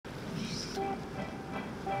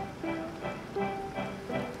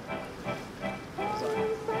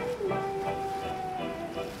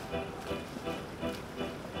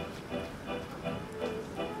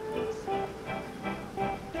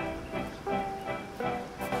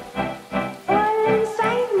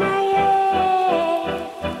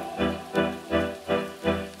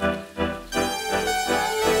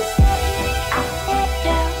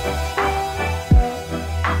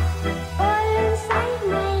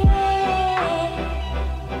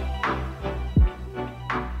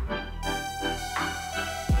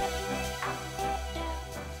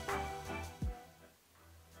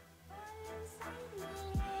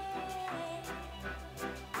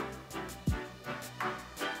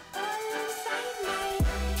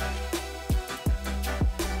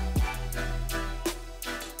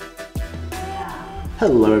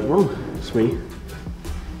Hello everyone, it's me,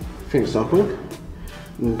 Phoenix Darkwing,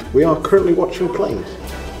 and we are currently watching planes.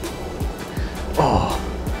 Oh.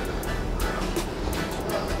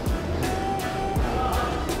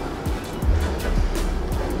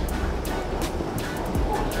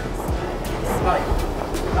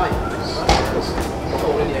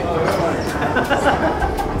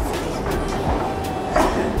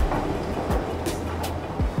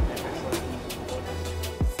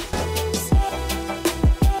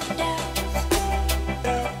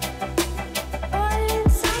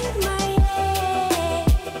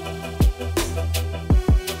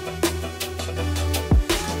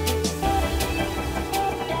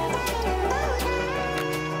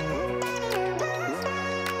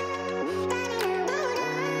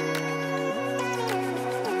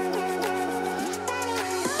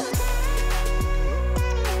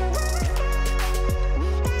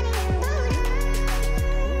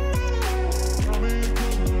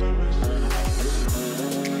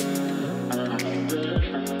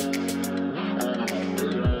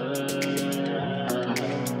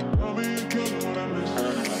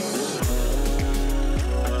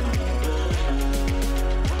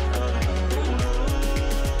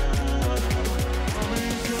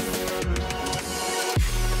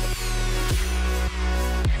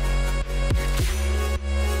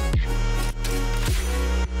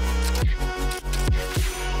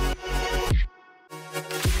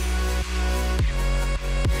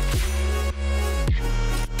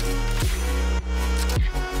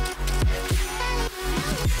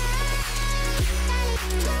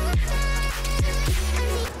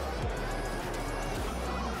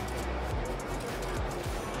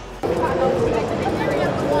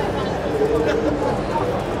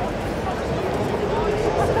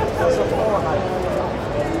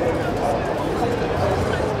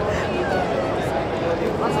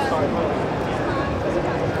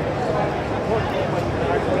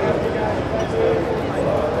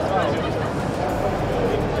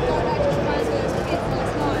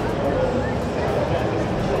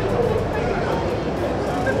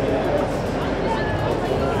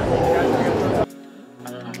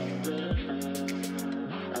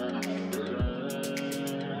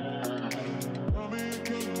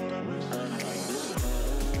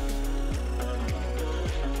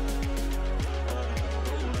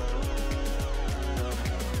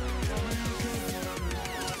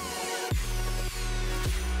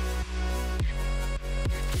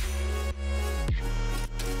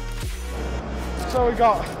 So we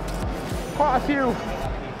got quite a few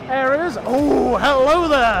areas. Oh, hello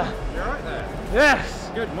there! You're right there.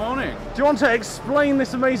 Yes! Good morning. Do you want to explain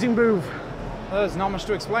this amazing booth? There's not much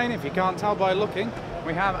to explain if you can't tell by looking.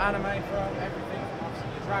 We have anime from everything.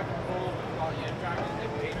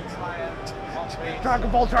 Obviously,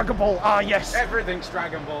 Dragon Ball, Dragon Ball, ah yes! Everything's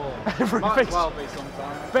Dragon Ball. Everything's... Might as well be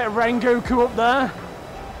sometimes. Bit of Rengoku up there.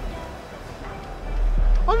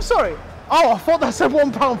 I'm sorry. Oh, I thought that said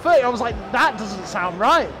 £1.30. I was like, that doesn't sound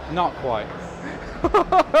right. Not quite.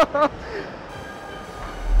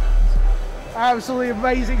 Absolutely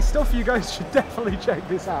amazing stuff. You guys should definitely check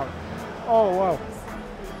this out. Oh, wow.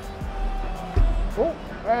 Oh,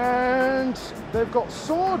 and they've got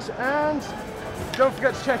swords, and don't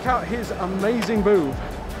forget to check out his amazing booth.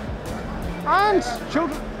 And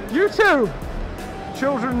children, you too.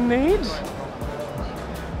 Children need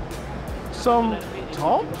some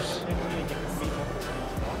tops.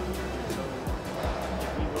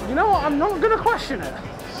 You know what, I'm not going to question it.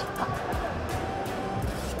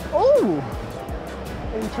 Oh,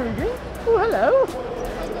 intriguing. Oh, hello.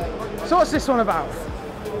 So what's this one about?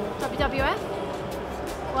 WWF,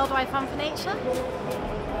 Worldwide Fun for Nature.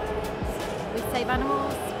 We save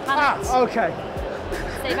animals, planets. Ah, okay.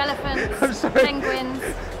 Save elephants, I'm sorry. penguins,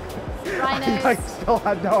 rhinos. I still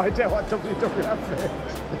had no idea what WWF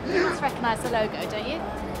is. You must recognise the logo, don't you?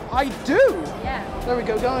 I do. Yeah. There we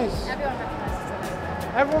go, guys. Everyone recognises the logo.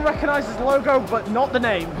 Everyone recognises the logo, but not the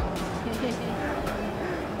name.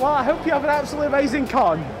 Well, I hope you have an absolutely amazing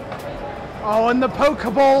con. Oh, and the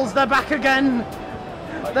Pokeballs, they're back again.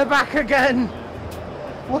 They're back again.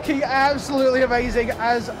 Looking absolutely amazing,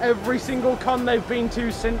 as every single con they've been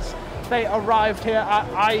to since they arrived here at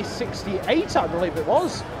I-68, I believe it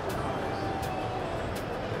was.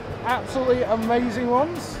 Absolutely amazing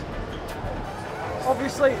ones.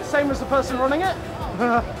 Obviously, same as the person running it.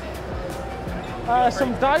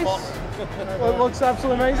 Some dice. It looks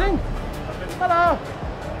absolutely amazing. Hello.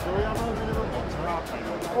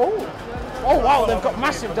 Oh wow, they've got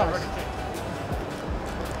massive dice.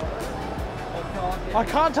 I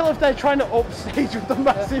can't tell if they're trying to upstage with the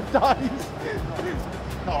massive dice.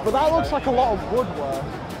 But that looks like a lot of woodwork.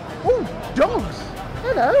 Oh, dogs.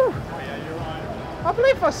 Hello. Oh yeah, you're right. I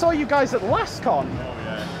believe I saw you guys at last con. Oh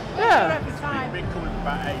yeah. Yeah. Every time. Been coming for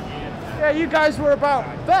about 8 years. Yeah, you guys were about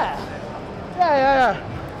there. Yeah.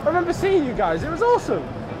 I remember seeing you guys. It was awesome.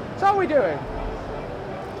 So how are we doing?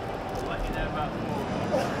 I'll let you know about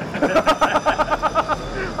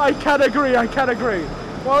I can agree.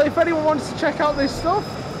 Well, if anyone wants to check out this stuff,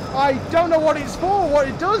 I don't know what it's for, what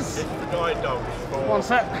it does. It's the guide dogs. For One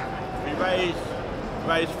sec. We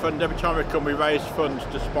raise funds every time we come. We raise funds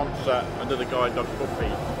to sponsor another guide dog puppy.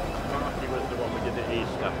 Marky was the one we did at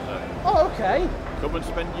Easter. So Oh, okay. come and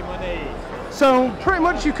spend your money. So pretty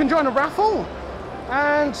much you can join a raffle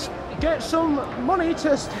and get some money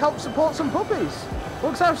to help support some puppies.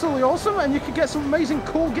 Looks absolutely awesome, and you can get some amazing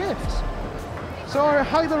cool gifts. So I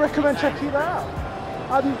highly recommend checking that out.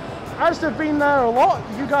 And as they've been there a lot,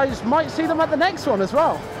 you guys might see them at the next one as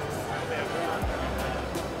well.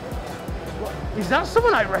 Is that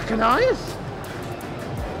someone I recognise?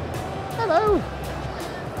 Hello.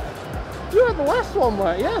 You were at the last one,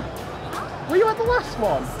 weren't you? Were you at the last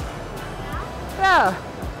one? Yeah.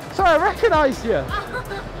 Sorry, I recognised you.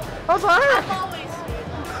 I was like,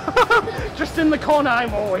 just in the corner,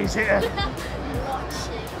 I'm always here.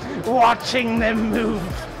 Watching them move.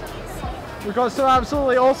 We've got some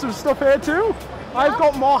absolutely awesome stuff here too. I've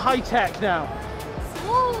got more high tech now.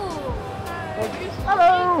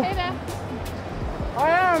 Hello. Hey there. I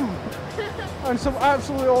am. And some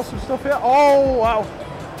absolutely awesome stuff here. Oh wow.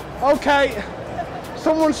 Okay.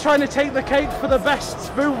 Someone's trying to take the cake for the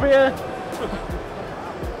best booth here.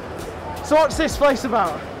 So what's this place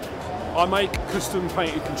about? I make custom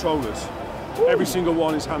painted controllers. Ooh. Every single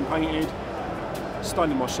one is hand painted.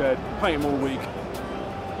 Stand in my shed, paint them all week,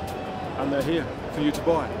 and they're here for you to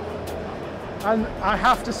buy. And I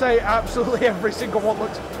have to say, absolutely every single one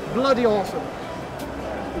looks bloody awesome.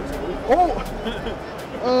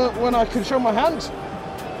 Oh, when I can show my hand,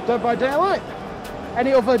 Dead by Daylight.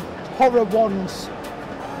 Any other horror ones?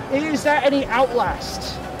 Is there any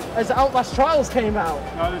Outlast? As the Outlast Trials came out.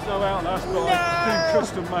 No, there's no Outlast, but I do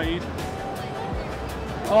custom made.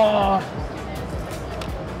 Oh,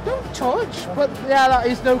 don't touch. But yeah, that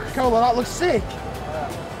is no Coca-Cola. That looks sick.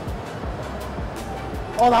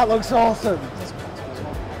 Oh, that looks awesome.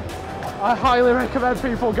 I highly recommend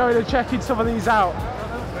people going and checking some of these out.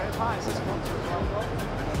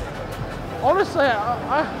 Honestly,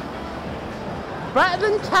 better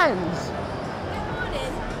than 10s.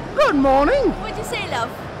 Good morning. What'd you say, love?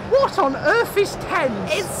 What on earth is 10s?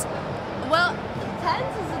 It's, well,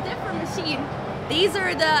 tens is a different machine. These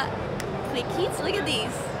are the clickies. Look at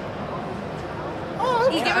these. Oh,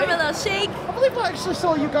 okay. You give them a little shake. I believe I actually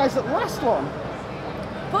saw you guys at the last one.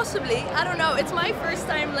 Possibly. I don't know. It's my first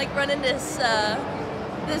time like running this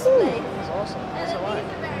this Ooh. place. That's awesome. And these are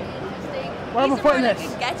very interesting. Where am I These are putting more like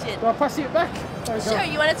this? a gadget. Do I pass it back? There you go. Sure,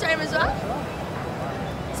 you want to try them as well?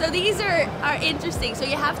 So these are interesting. So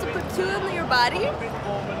you have to put two on your body.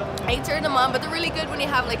 And you turn them on, but they're really good when you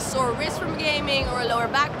have like sore wrist from gaming or a lower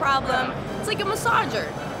back problem. It's like a massager.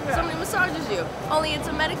 Somebody massages you. Only it's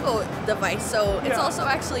a medical device, so it's also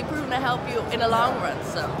actually proven to help you in the long run.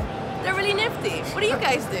 So they're really nifty. What do you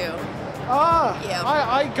guys do? Yeah.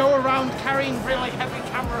 I go around carrying really heavy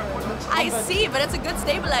camera equipment. I see, but it's a good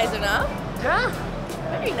stabilizer, no? Yeah.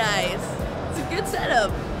 Very nice. It's a good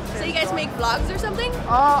setup. So you guys make vlogs or something?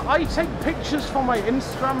 I take pictures for my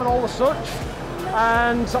Instagram and all the such,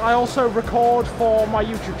 and I also record for my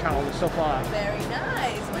YouTube channel and stuff like that. Very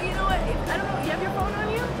nice. Well, you know what? I don't know. You have your phone on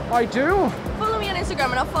you? I do. Follow me on Instagram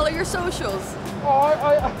and I'll follow your socials. Oh,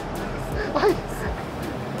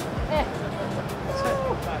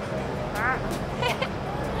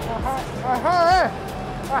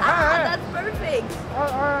 That's perfect.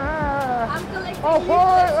 I'm collecting I'll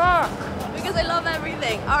follow it back. because I love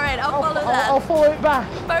everything. All right, I'll follow that. I'll follow it back.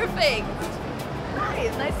 Perfect.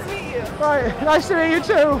 Nice. Nice to meet you. Right, nice to meet you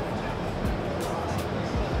too.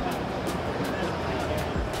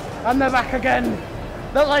 And they're back again.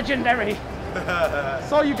 The legendary.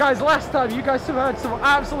 Saw you guys last time. You guys have had some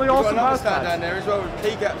absolutely awesome We've got another mouse stand down pads. there as well with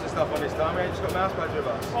keycaps and stuff on this time. We ain't just got mouse pads with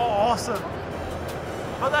us. Oh, awesome.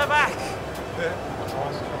 But they're back. Yeah.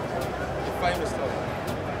 The famous stuff.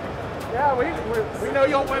 Yeah, we know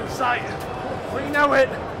your website. We know it.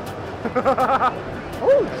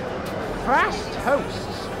 Ooh, Crash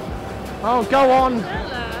Toasts. Oh, go on.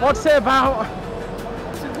 Hello. What's it about?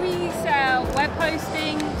 So we sell web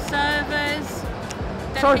hosting, servers.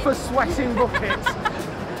 Sorry for sweating buckets.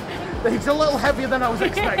 It's a little heavier than I was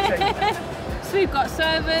expecting. So we've got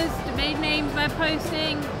servers, domain names, web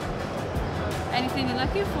hosting, anything you're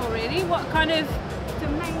looking for really. What kind of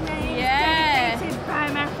Domain names, Yeah. hated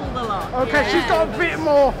pineapple a lot. Okay, she's got a bit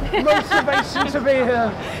more motivation to be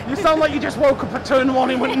here. You sound like you just woke up at turn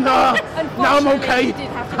 1 and went, nah, now I'm okay. You did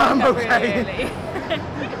have to I'm wake up okay. really early.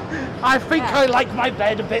 I think I like my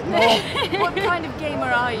bed a bit more. What kind of gamer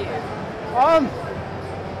are you? I'm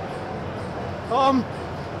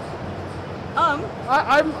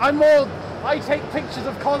more, I take pictures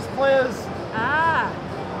of cosplayers.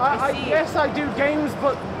 I see. guess I do games,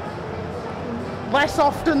 but less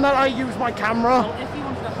often than I use my camera. Well, if you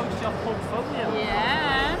wanted to host your portfolio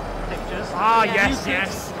pictures.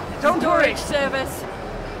 Yes. Don't worry. Service.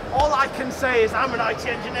 All I can say is I'm an IT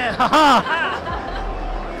engineer.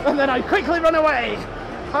 And then I quickly run away.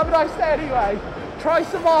 Have a nice day anyway. Try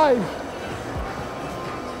survive.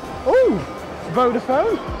 Ooh,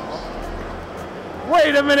 Vodafone.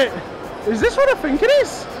 Wait a minute. Is this what I think it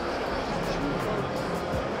is?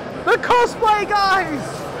 The cosplay guys.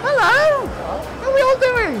 Hello. How are we all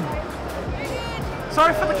doing?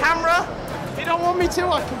 Sorry for the camera. If you don't want me to,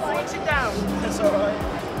 I can fix it down. That's all right.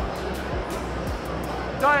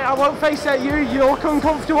 Don't, I won't face at you. You look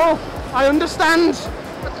uncomfortable. I understand.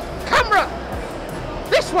 Camera!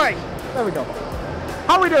 This way! There we go.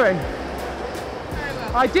 How are we doing?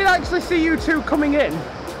 I did actually see you two coming in.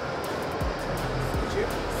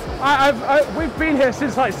 We've been here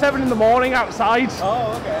since like 7 in the morning outside.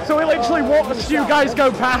 Oh, okay. So we literally watched you guys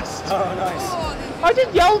go past. Oh, nice. I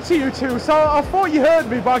did yell to you two, so I thought you heard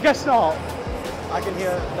me, but I guess not. I can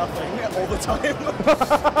hear nothing all the time.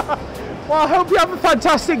 Well, I hope you have a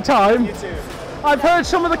fantastic time. You too. I've heard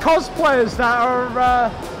some of the cosplayers that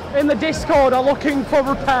are in the Discord are looking for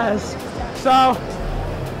repairs. So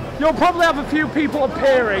you'll probably have a few people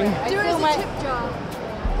appearing. There is a tip jar.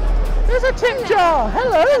 There's a tip jar.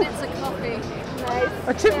 Hello. And it's a coffee. Nice.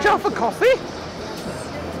 A tip jar for coffee?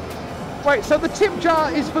 Wait, so the tip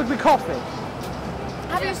jar is for the coffee?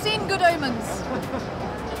 Have you seen Good Omens?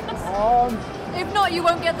 If not, you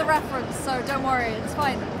won't get the reference, so don't worry, it's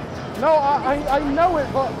fine. No, I know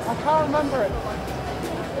it, but I can't remember it.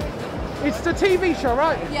 It's the TV show,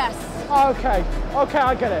 right? Yes. Okay,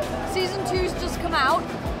 I get it. Season 2's just come out.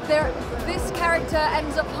 This character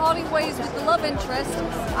ends up parting ways with the love interest,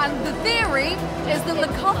 and the theory is that the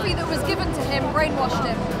coffee that was given to him brainwashed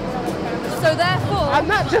him. So therefore... And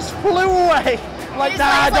that just flew away. Like, nah,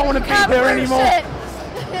 I don't want to be here anymore.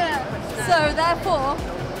 Yeah. So therefore,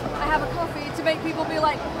 I have a coffee to make people be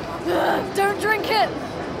like, don't drink it.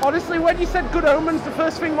 Honestly, when you said Good Omens, the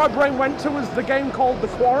first thing my brain went to was the game called The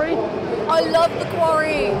Quarry. I love The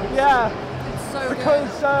Quarry. Yeah. It's so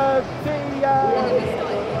because the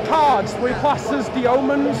cards were classed as the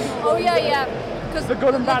omens. Oh yeah. Because the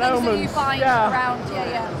good and bad things omens. That you find around.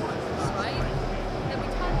 Yeah.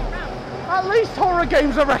 At least horror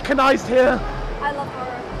games are recognised here. I love horror.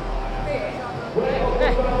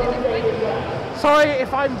 Sorry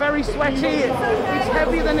if I'm very sweaty. It's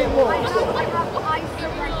heavier than it looks. I have ice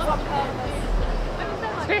from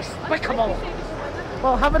Despicable.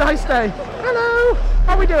 Well, have a nice day. Hello.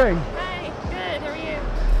 How are we doing? Hi, good, how are you?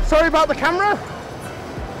 Sorry about the camera.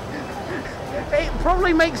 It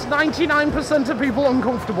probably makes 99% of people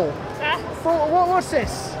uncomfortable. But what's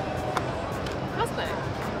this? Cosplay.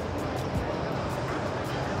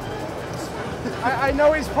 I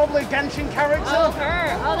know it's probably a Genshin character. Oh,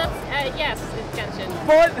 her. Oh, that's, yes, it's Genshin.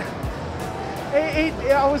 But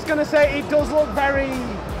I was going to say it does look very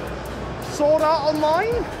Sword Art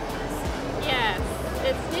Online. Yes,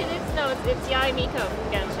 it's Yai Miko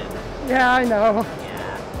from Genshin. Yeah, I know. Yeah.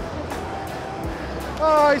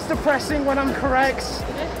 Oh, it's depressing when I'm correct.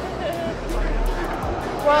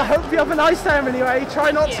 Well, I hope you have a nice time anyway. Try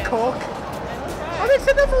not to cook. Oh, it's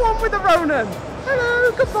another one with a Ronin.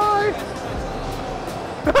 Hello, goodbye.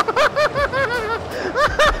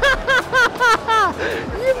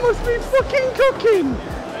 You must be fucking cooking.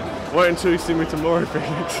 Wait until you see me tomorrow,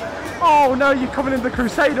 Felix. Oh no, you're coming in the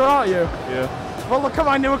Crusader, aren't you? Yeah. Well, look at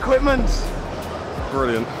my new equipment.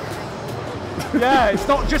 Brilliant. Yeah, it's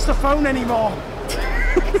not just a phone anymore.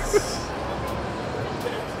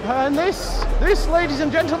 And this, ladies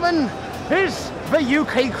and gentlemen, is the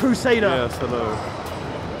UK Crusader. Yes, hello.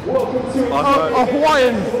 A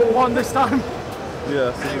Hawaiian one this time.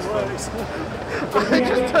 Yes, this is fun. I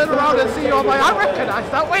just turn around and see you, I'm like, I recognise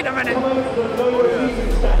that, wait a minute.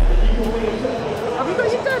 Have you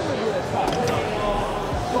got your dad with you this time?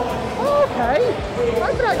 Okay.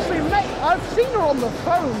 I've seen her on the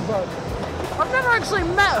phone, but I've never actually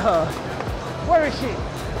met her. Where is she?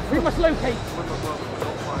 We must locate.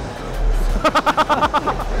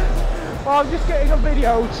 Well, I'm just getting a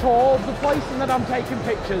video tour of the place and then I'm taking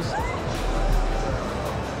pictures.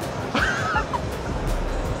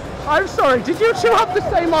 I'm sorry, did you two have the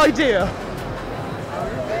same idea?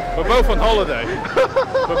 We're both on holiday.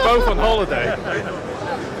 We're both on holiday.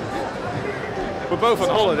 We're both on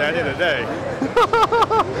holiday at the end of the day.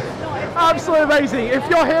 Absolutely amazing. If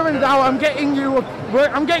you're here and now, I'm getting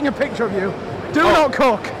a picture of you. Do not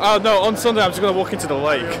cook. Oh no, on Sunday I'm just going to walk into the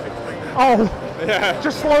lake. Oh. Yeah.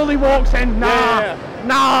 Just slowly walks in. Nah. Yeah.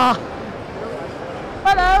 Nah.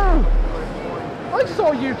 Hello. I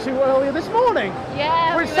saw you two earlier this morning.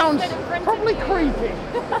 Yeah. Which sounds probably creepy.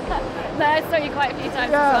 No, I saw you quite a few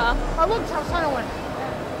times as well. I looked outside and went,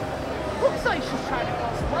 looks like she's trying to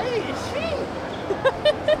cosplay, is she?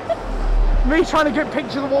 Me trying to get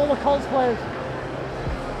pictures of all the cosplayers.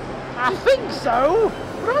 I think so,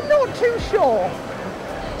 but I'm not too sure.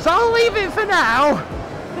 So I'll leave it for now.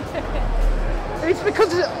 It's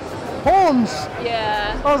because it's horns.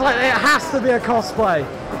 Yeah. I was like, it has to be a cosplay.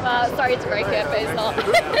 Sorry to break it, but it's not.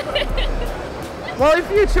 Well, if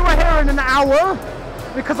you two are here in an hour,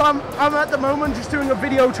 because I'm at the moment just doing a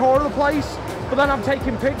video tour of the place, but then I'm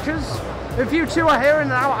taking pictures. If you two are here in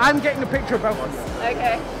an hour, I'm getting a picture of both of you.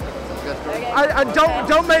 Okay. I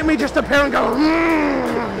don't make me just appear and go.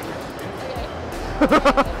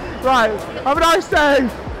 Right. Have a nice day.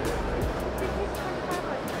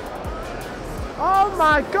 Oh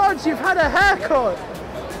my God! You've had a haircut.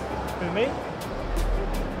 Who, me?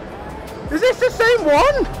 Is this the same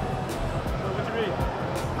one? What do you mean?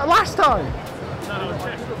 Last time. No,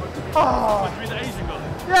 check. Oh. What do you mean the Asian guy?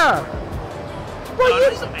 Yeah. Well, No,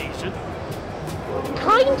 he's not Asian.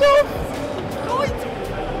 Kind of.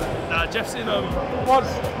 Nah, Jeff's in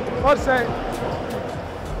What's that?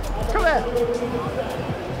 Come here.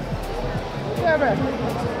 Come here.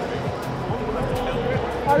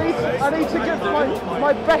 I need to give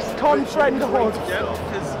my best con friend a hug.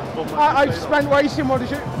 I've spent way too much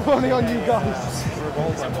money on you guys.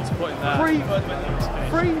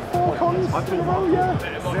 4 cons in a row, yeah.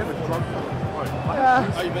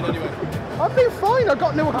 How you been anyway? I've been fine. I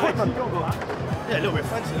got new equipment. Yeah, a little bit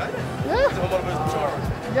fancy, ain't it? Yeah. It's on one of those Charles.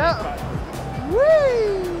 Yeah.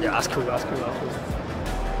 Whee! Yeah, that's cool.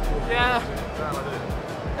 Yeah.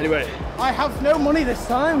 Anyway. I have no money this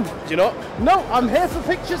time. Do you not? No, I'm here for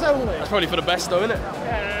pictures only. That's probably for the best though, isn't it?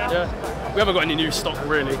 Yeah. We haven't got any new stock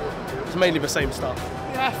really. It's mainly the same stuff.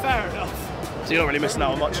 Yeah, fair enough. So you're not really missing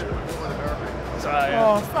out on much. So, yeah.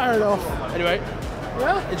 Oh, fair enough. Anyway,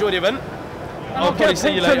 yeah. Enjoy the event. I'll probably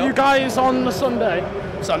see you later. You guys on the Sunday.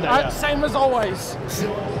 Sunday, yeah. Same as always. See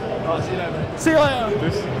you later. See you later.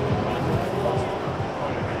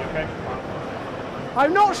 Okay.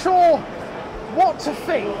 I'm not sure what to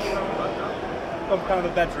think. Some kind of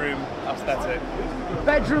a bedroom aesthetic.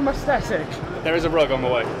 Bedroom aesthetic. There is a rug on the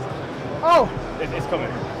way. Oh. It's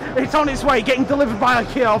coming. It's on its way, getting delivered by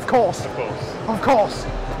IKEA, of course. Of course. Of course.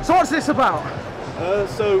 So what's this about?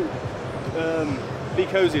 Be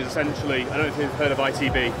Cozy is essentially, I don't know if you've heard of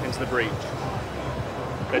ITB, Into the Breach.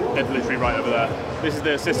 They're literally right over there. This is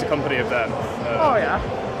the sister company of them. Oh yeah.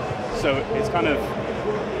 So it's kind of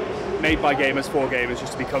made by gamers for gamers,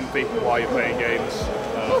 just to be comfy while you're playing games.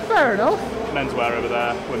 Oh, fair enough. Menswear over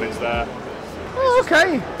there, women's there. Oh,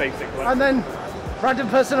 okay. Basic. And then, random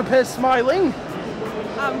person appears smiling.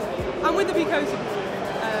 I'm with the Be Cozy.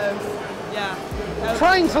 Yeah.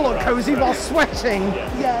 Trying to look cozy while sweating.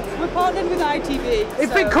 Yeah, we're partnered with ITV.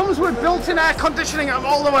 If it comes with built-in air conditioning, I'm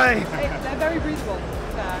all the way. They're very breathable.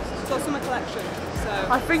 It's also my collection. So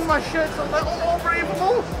I think my shirt's a little more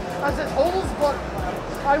breathable as it holds, but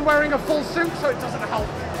I'm wearing a full suit, so it doesn't help.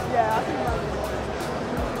 Yeah, I think that's...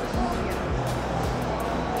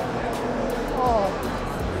 Oh.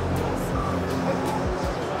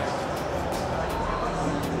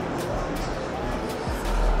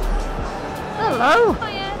 Hello.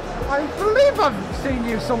 Hiya. I believe I've seen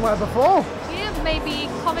you somewhere before. Yeah, maybe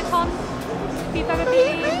Comic-Con. If you've ever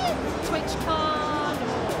been. TwitchCon.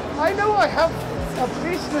 I know I have a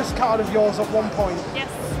business card of yours at one point. Yes.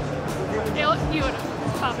 You would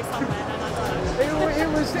have found me somewhere then, I don't know. It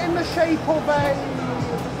was in the shape of a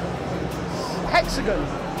hexagon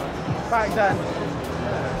back then.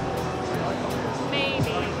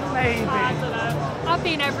 Maybe. Maybe. I don't know. I've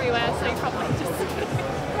been everywhere, so you probably just...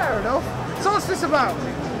 Fair enough. So what's this about?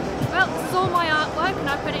 Well, this is all my artwork and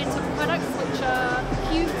I put it into products which are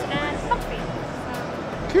cute and comfy.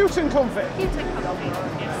 Cute and comfy? Cute and comfy,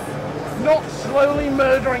 yes. Not slowly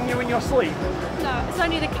murdering you in your sleep? No, it's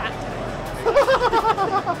only the cat. But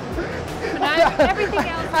no, everything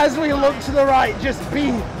else... As we look to the right, just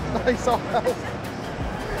be nice or else.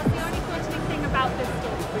 That's the only fortunate thing about this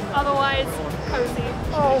store. Otherwise, cozy.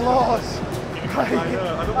 Oh Lord. Right.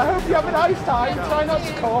 I hope you have a nice time. Try not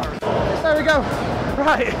to cough. There we go.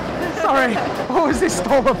 Right. Sorry. What was this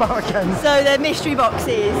store about again? So they're mystery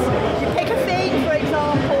boxes. You pick a thing, for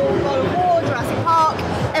example,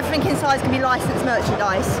 everything inside is going to be licensed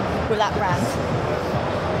merchandise with that brand.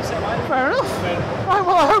 Fair enough. Right,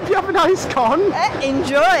 well, I hope you have a nice con.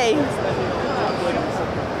 Enjoy.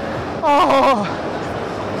 Oh,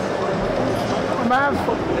 Mav,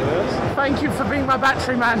 thank you for being my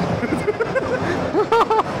battery man.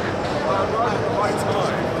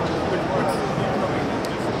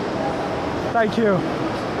 Thank you.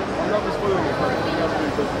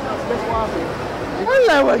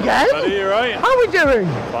 Hello again. Buddy, you right? How are we doing?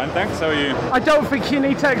 Fine, thanks. How are you? I don't think you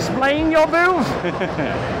need to explain your move.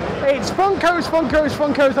 It's Funkos, Funkos,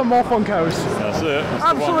 Funkos, and more Funkos. That's it. That's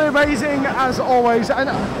absolutely amazing as always.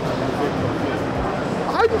 And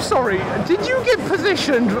I'm sorry, did you get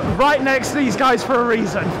positioned right next to these guys for a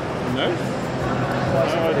reason? No.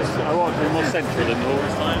 I want to be more central than all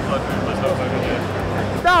this time, so I put myself over here.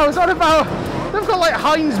 No, it's not about. They've got like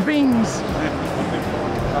Heinz beans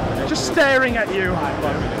just staring at you.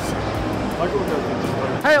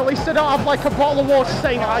 Hey, at least they don't have like a bottle of water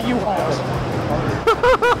saying, "Are you hot?"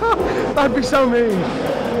 That'd be so mean.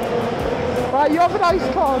 Right, you have a nice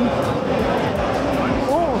con.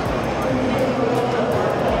 Oh.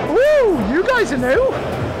 Woo, you guys are new.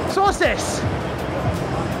 So what's this?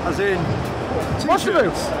 As in, what's the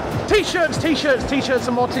move? T-shirts, T-shirts, T-shirts,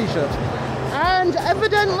 and more T-shirts. And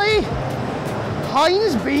evidently,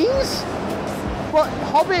 Heinz beans? What,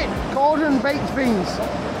 Hobbit golden baked beans?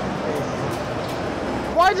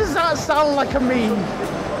 Why does that sound like a meme?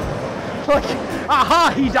 Like,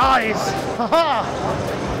 aha, he dies! Aha!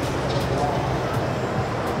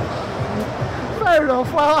 Fair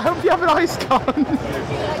enough, well, I hope you have a nice con. Take the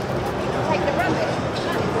rubbish.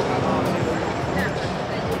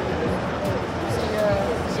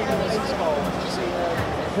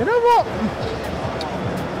 You know what?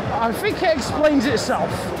 I think it explains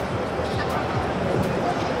itself.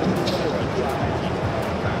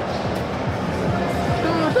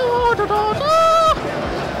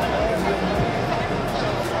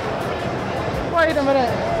 Wait a minute.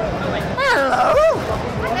 Hello?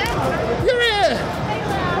 You're here.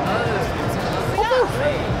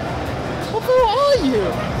 Who are you?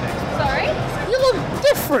 Sorry? You look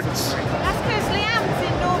different. That's because Leanne's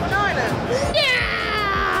in Northern Ireland.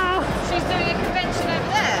 Yeah! She's doing a convention over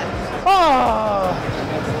there. Oh!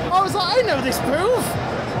 I was like, I know this move.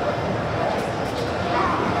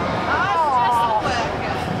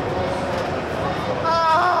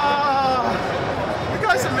 You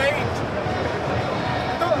guys are mean.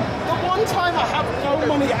 The one time I have no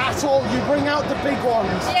money at all, you bring out the big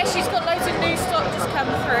ones. Yeah, she's got loads of new stock just come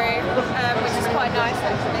through, which is quite nice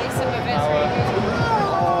actually. Some of it's really good.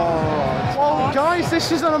 Well, guys,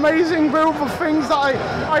 this is an amazing group of things that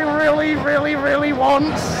I really, really, really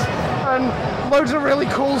want. And loads of really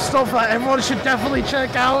cool stuff that everyone should definitely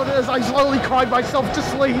check out as I slowly cry myself to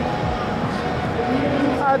sleep.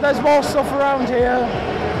 There's more stuff around here.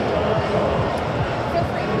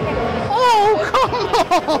 Oh, come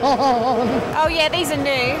on! Oh yeah, these are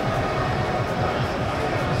new.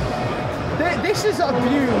 This is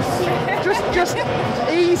abuse. just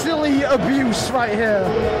easily abuse right here.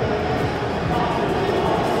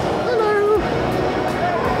 Hello.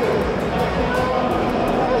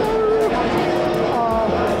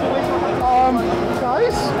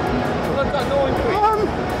 Guys?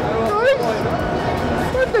 Guys?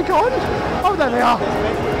 Where'd they gone? Oh, there they are.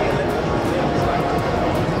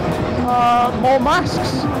 More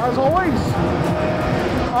masks, as always.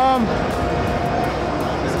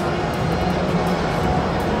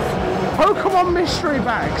 Pokemon mystery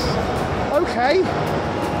bags. Okay.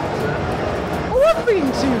 Oh, I've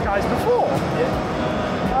been to you guys before.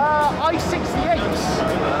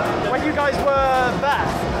 I-68. When you guys were there.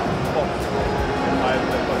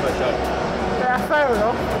 Yeah, fair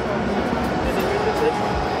enough.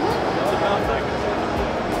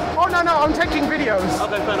 Oh, no, I'm taking videos.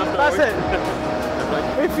 Okay, fair enough. That's it.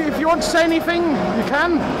 If you want to say anything, you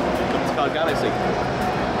can. It's called Galaxy.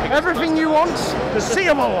 Everything you want,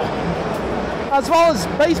 seeable. As well as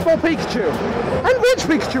baseball Pikachu. And which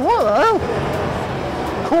Pikachu? What the hell?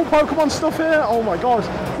 Cool Pokemon stuff here. Oh my god.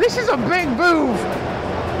 This is a big move.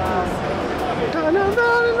 Gonna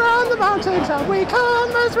run around the mountains as we come,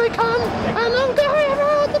 and I'm going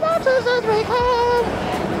around the mountains as we come.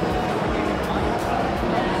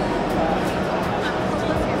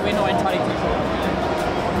 We're not entirely too sure.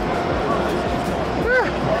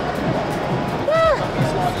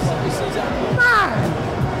 Man,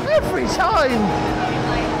 every time.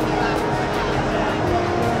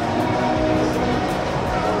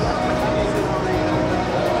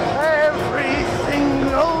 Every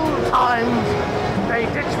single time they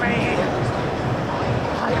ditch me,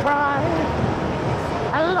 I cry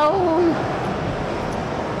alone.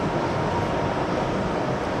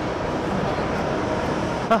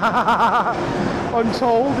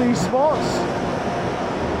 Untold esports.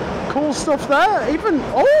 Cool stuff there. Even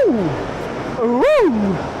ooh,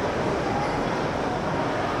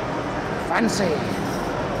 fancy.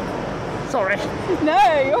 Sorry.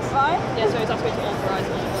 No, you're fine. Yeah, so it's asking to authorize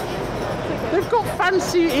it. They've got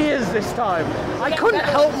fancy ears this time. I couldn't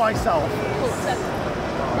help myself.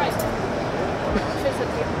 Right.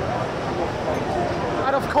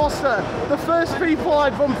 And of course, the first people I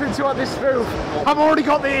bump into at this booth have already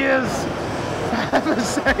got the ears.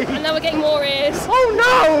 And now we're getting more ears. Oh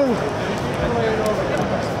no!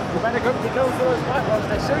 You better go for those microphones.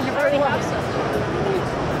 They serve you very well.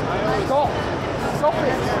 Stop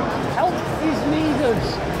it! Help is needed.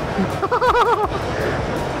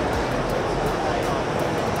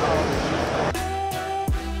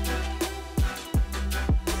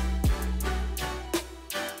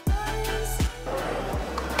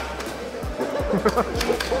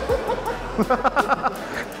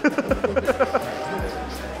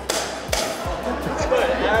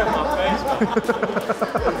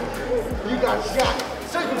 You got shot.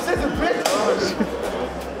 Circumcision, bitch.